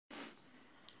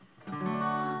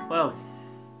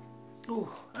Well,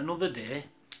 another day,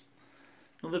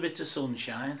 another bit of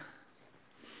sunshine,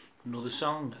 another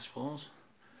song I suppose.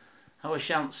 I wish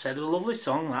I hadn't said a lovely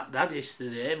song that Dad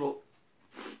yesterday, but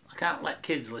I can't let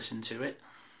kids listen to it.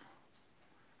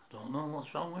 I don't know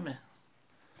what's wrong with me.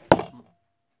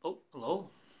 Oh, hello.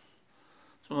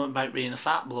 Something about being a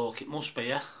fat bloke, it must be,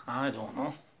 yeah? I don't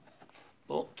know.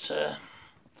 But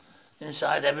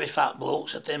inside every fat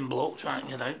bloke's a thin bloke trying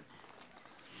to get out.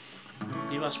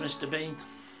 You asked Mr. Bean.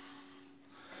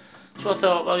 So I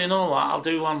thought, well, you know what, I'll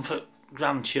do one for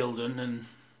grandchildren, and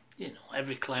you know,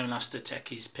 every clown has to take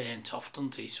his paint off,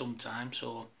 doesn't he, sometimes,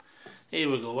 so here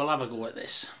we go, we'll have a go at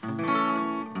this.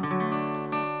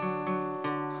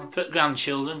 For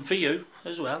grandchildren, for you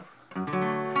as well.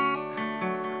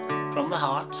 From the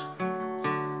heart.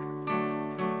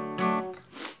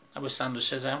 Our Sandra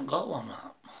says I haven't got one. I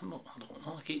don't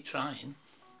know, I keep trying.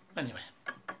 Anyway.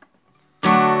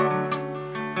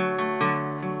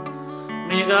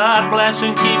 May God bless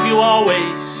and keep you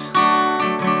always.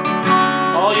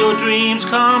 All your dreams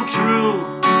come true.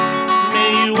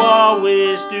 May you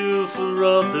always do for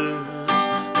others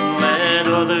and let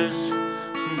others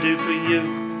do for you.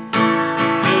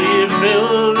 May you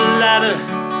build a ladder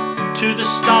to the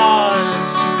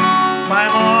stars,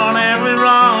 climb on every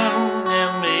rung,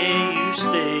 and may you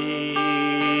stay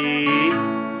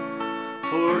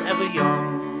forever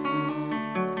young.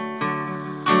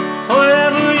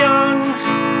 Forever young,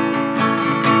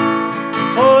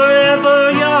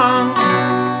 forever young,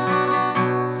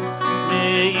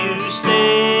 may you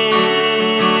stay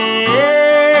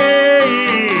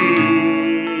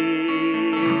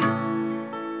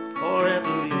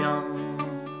forever young.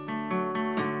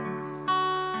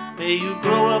 May you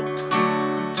grow up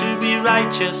to be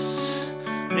righteous,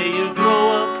 may you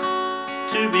grow up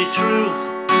to be true,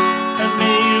 and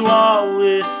may you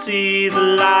always see the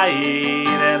light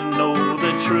and know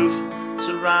the truth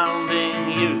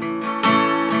surrounding you.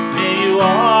 May you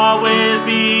always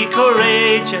be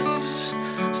courageous,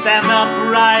 stand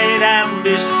upright and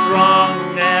be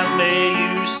strong, and may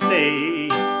you stay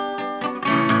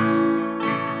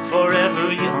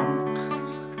forever young.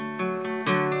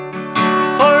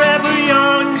 Forever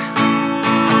young,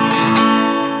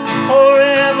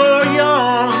 forever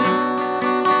young,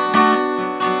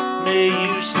 may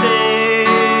you stay,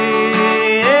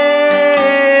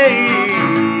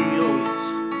 oh yes,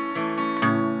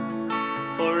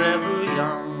 forever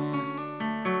young.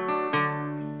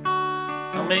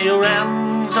 Now may your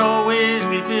hands always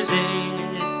be busy,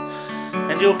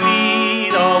 and your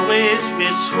feet always be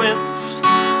swift.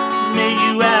 May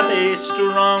you have a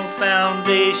strong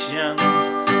foundation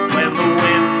when the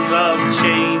wind of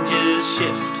changes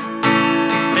shift.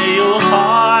 May your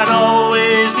heart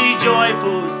always be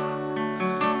joyful,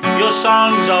 your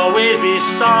songs always be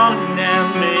sung,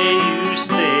 and may you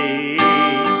stay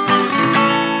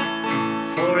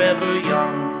forever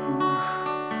young.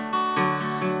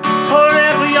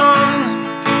 Forever young,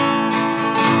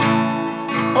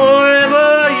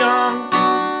 forever young,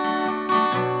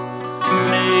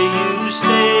 may you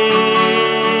stay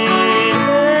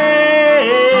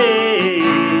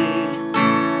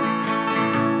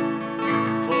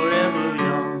forever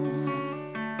young,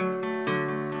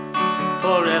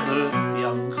 forever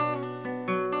young,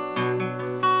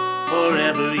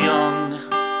 forever young,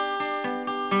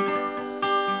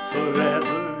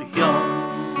 forever young.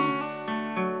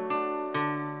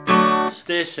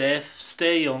 Stay safe,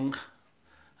 stay young,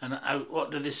 and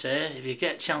what do they say? If you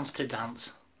get a chance to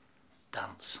dance,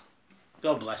 dance.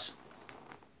 God bless.